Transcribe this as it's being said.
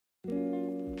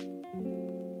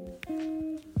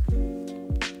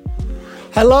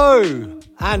Hello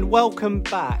and welcome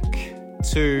back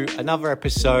to another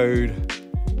episode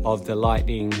of the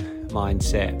Lightning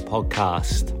Mindset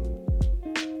podcast.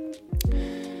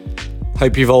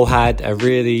 Hope you've all had a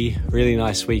really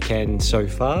nice weekend so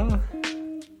far.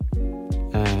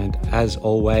 And as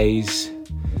always,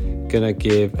 gonna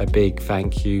give a big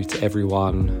thank you to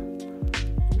everyone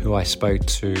who I spoke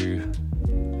to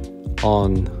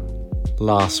on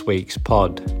last week's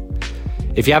pod.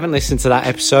 If you haven't listened to that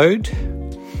episode,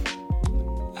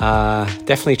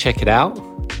 definitely check it out.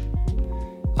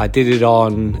 I did it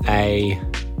on a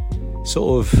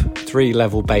sort of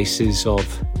 3-level basis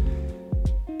of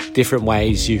different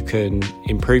ways you can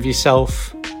improve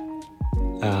yourself.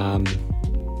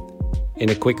 In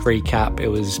a quick recap, it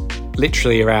was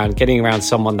literally around getting around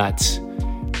someone that's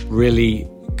really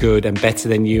good and better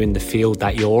than you in the field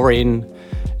that you're in.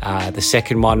 The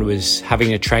second one was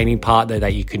having a training partner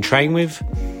that you can train with.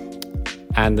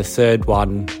 And the third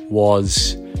one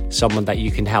was someone that you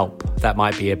can help that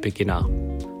might be a beginner.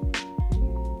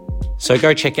 So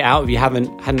go check it out if you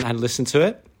hadn't had listened to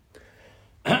it.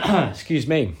 Excuse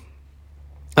me.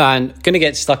 And going to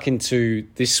get stuck into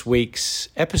this week's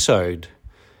episode.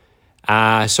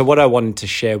 So what I wanted to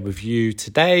share with you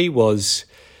today was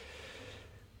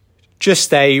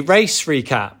just a race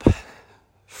recap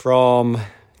from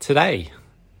today.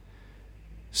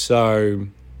 So,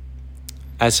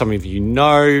 as some of you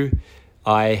know,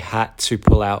 I had to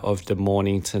pull out of the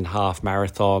Mornington half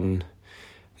marathon,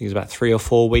 I think it was about 3 or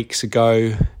 4 weeks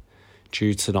ago,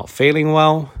 due to not feeling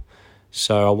well.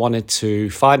 So I wanted to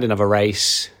find another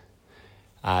race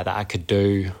that I could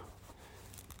do,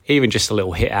 even just a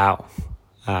little hit out,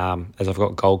 as I've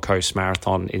got Gold Coast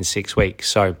Marathon in 6 weeks.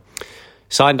 So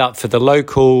signed up for the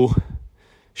local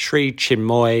Sri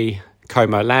Chinmoy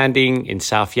Como Landing in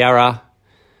South Yarra,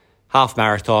 half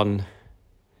marathon,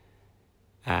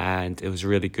 and it was a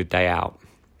really good day out.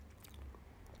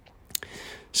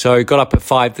 So got up at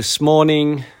 5 this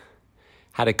morning,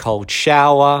 had a cold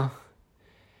shower,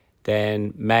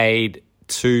 then made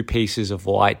 2 pieces of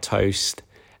white toast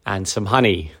and some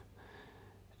honey,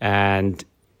 and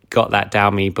got that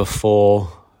down me before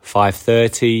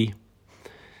 5:30.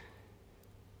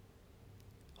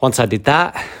 Once I did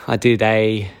that, I did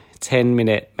a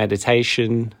 10-minute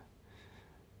meditation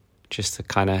just to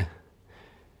kind of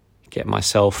get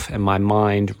myself and my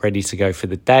mind ready to go for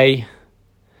the day.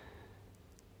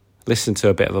 Listened to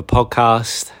a bit of a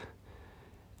podcast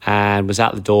and was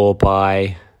out the door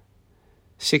by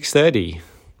 6:30.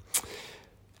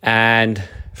 And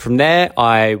from there,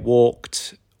 I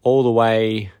walked all the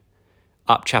way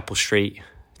up Chapel Street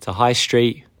to High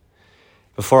Street.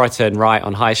 Before I turned right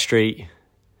on High Street,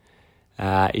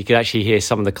 you could actually hear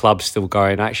some of the clubs still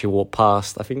going. I actually walked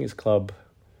past, I think it's Club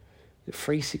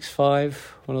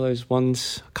 365, one of those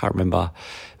ones. I can't remember.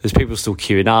 There's people still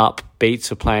queuing up. Beats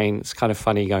were playing. It's kind of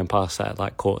funny going past that at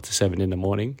like 6:45 in the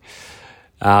morning.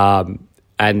 And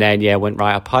then, went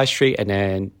right up High Street. And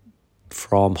then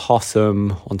from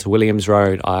Hotham onto Williams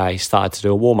Road, I started to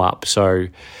do a warm-up. So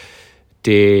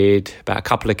did about a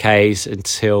couple of Ks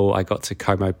until I got to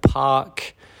Como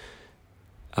Park.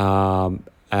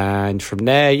 And from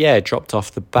there, dropped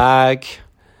off the bag,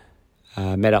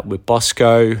 met up with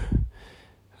Bosco,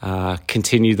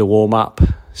 continued the warm-up.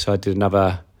 So I did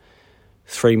another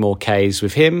 3 more Ks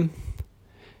with him.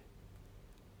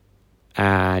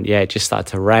 And it just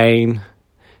started to rain,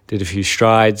 did a few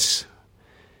strides.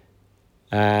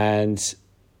 And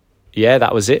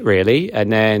that was it really. And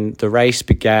then the race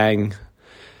began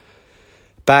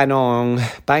bang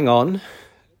on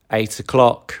 8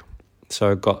 o'clock.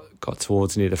 So I got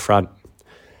towards near the front,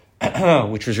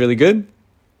 which was really good.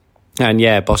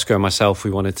 And Bosco and myself,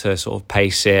 we wanted to sort of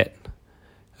pace it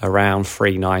around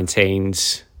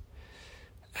 3:19s,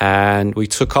 and we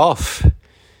took off.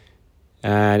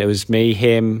 And it was me,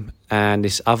 him, and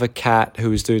this other cat who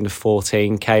was doing the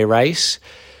 14K race.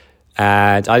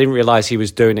 And I didn't realise he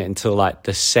was doing it until like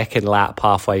the second lap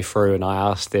halfway through, and I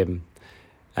asked him,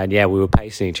 and we were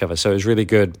pacing each other. So it was really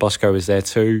good. Bosco was there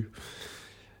too.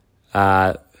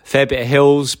 Fair bit of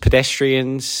hills,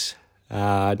 pedestrians,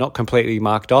 not completely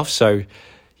marked off. So,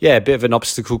 a bit of an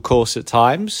obstacle course at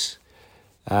times.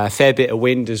 Fair bit of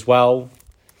wind as well.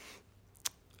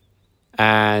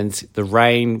 And the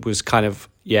rain was kind of,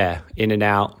 in and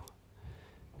out.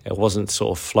 It wasn't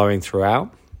sort of flowing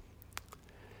throughout.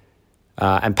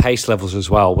 And pace levels as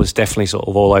well was definitely sort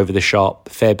of all over the shop.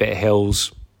 Fair bit of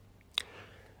hills.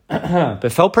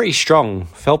 But felt pretty strong.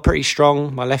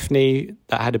 My left knee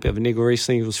that had a bit of a niggle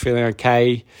recently was feeling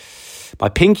okay. My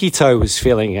pinky toe was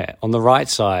feeling it on the right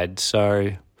side.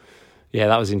 So,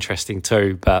 that was interesting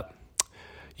too. But,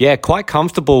 quite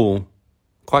comfortable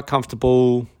quite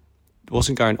comfortable.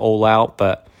 Wasn't going all out,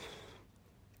 but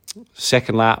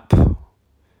second lap,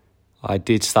 I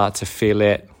did start to feel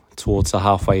it towards the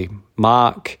halfway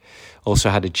mark. Also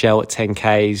had a gel at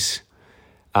 10Ks.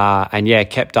 And yeah,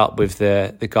 kept up with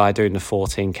the guy doing the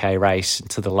 14K race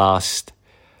to the last,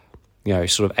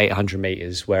 sort of 800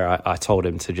 meters where I told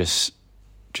him to just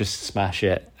smash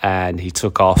it, and he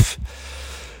took off.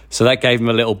 So that gave him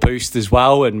a little boost as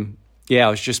well. And yeah, I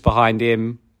was just behind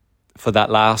him for that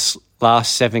last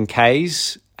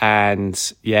 7Ks.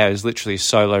 And yeah, it was literally a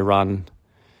solo run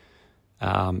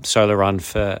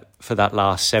for that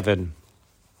last 7.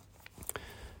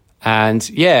 And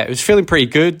yeah, it was feeling pretty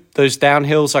good. Those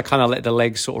downhills, I kind of let the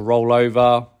legs sort of roll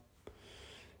over.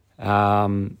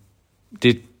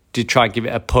 Did try and give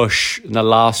it a push in the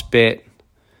last bit.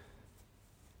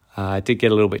 Did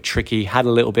get a little bit tricky. Had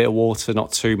a little bit of water,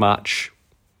 not too much.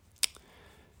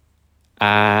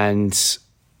 And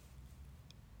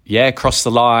yeah, crossed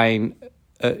the line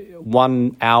at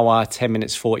 1 hour, 10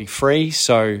 minutes 43.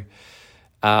 So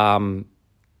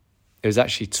it was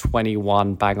actually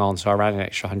 21 bang on, so I ran an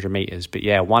extra 100 meters. But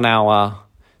yeah, 1 hour,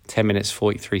 10 minutes,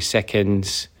 43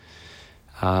 seconds.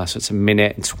 So it's a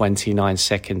minute and 29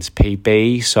 seconds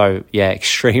PB. So yeah,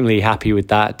 extremely happy with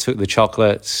that. Took the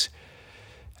chocolates.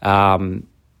 Getting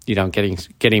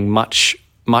much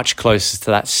closer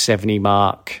to that 70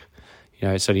 mark.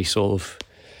 It's only sort of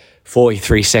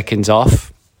 43 seconds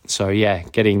off. So yeah,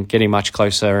 getting much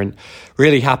closer, and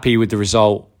really happy with the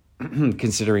result,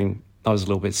 considering I was a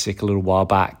little bit sick a little while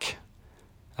back.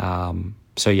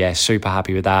 So yeah, super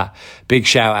happy with that. Big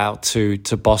shout out to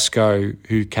Bosco,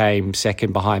 who came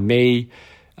second behind me.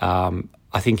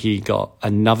 I think he got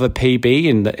another PB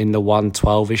in the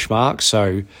 112-ish mark.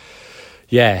 So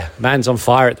yeah, man's on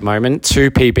fire at the moment. 2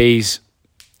 PBs,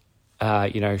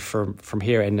 from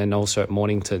here, and then also at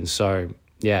Mornington. So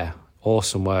yeah,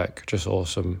 awesome work, just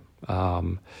awesome.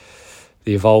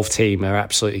 The Evolve team are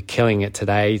absolutely killing it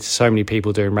today. So many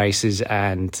people doing races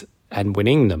and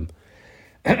winning them,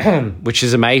 which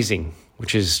is amazing,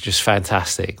 which is just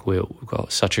fantastic. We've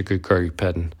got such a good group,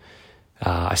 and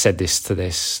I said this to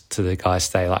the guys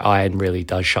today, like iron really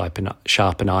does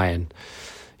sharpen iron.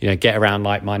 Get around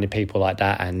like-minded people like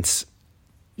that, and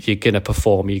you're going to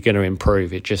perform, you're going to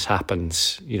improve. It just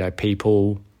happens.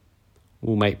 People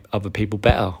will make other people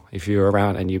better if you're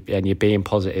around and you're being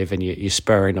positive and you're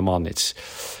spurring them on. It's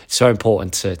so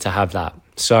important to have that.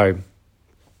 So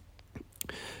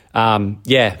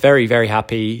yeah, very, very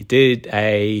happy. Did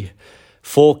a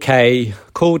 4K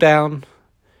cool down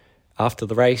after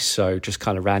the race, so just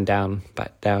kind of ran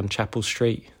back down Chapel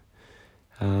Street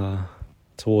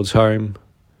towards home,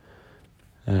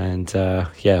 and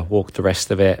walked the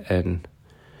rest of it, and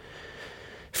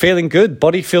feeling good.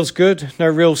 Body feels good. No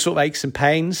real sort of aches and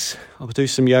pains. I'll do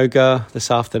some yoga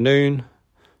this afternoon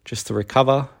just to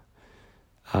recover.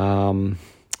 But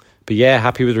yeah,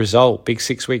 happy with the result. Big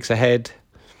 6 weeks ahead.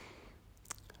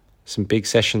 Some big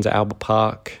sessions at Albert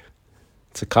Park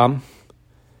to come.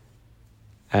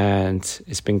 And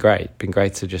it's been great. Been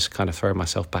great to just kind of throw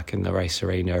myself back in the race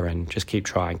arena and just keep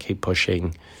trying, keep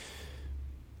pushing.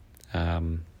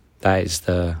 That is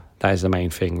the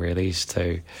main thing, really, is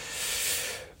to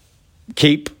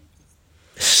keep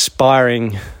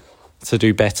aspiring to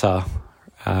do better.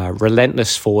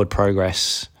 Relentless forward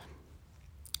progress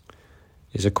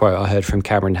is a quote I heard from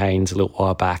Cameron Haynes a little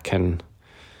while back, and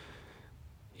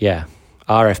yeah,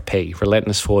 RFP,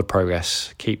 relentless forward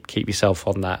progress. Keep yourself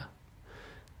on that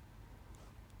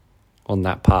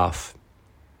path.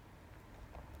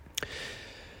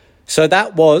 So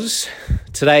that was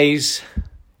today's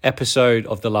episode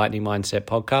of the Lightning Mindset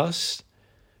podcast.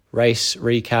 Race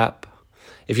recap.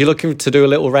 If you're looking to do a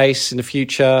little race in the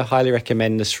future, highly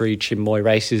recommend the 3 Chinmoy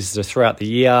races. They're throughout the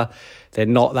year. They're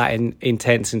not that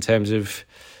intense in terms of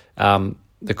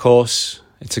the course.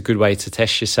 It's a good way to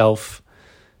test yourself.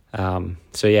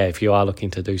 So yeah, if you are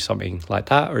looking to do something like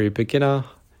that, or you're a beginner,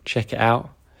 check it out.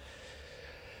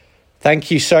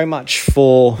 Thank you so much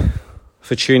for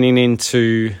tuning in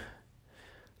to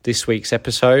this week's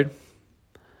episode.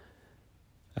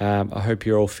 I hope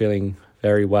you're all feeling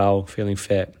very well, feeling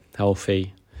fit,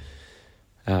 healthy.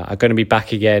 I'm going to be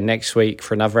back again next week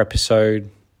for another episode.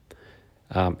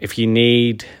 If you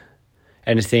need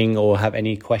anything or have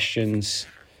any questions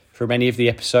from any of the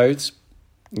episodes,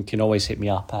 you can always hit me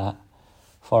up at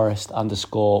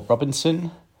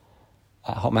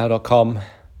forrest_Robinson@hotmail.com,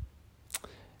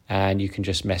 and you can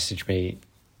just message me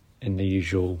in the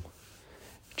usual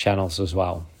channels as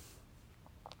well.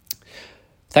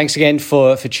 Thanks again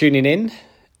for tuning in,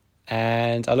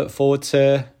 and I look forward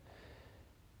to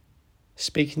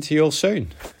speaking to you all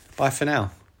soon. Bye for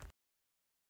now.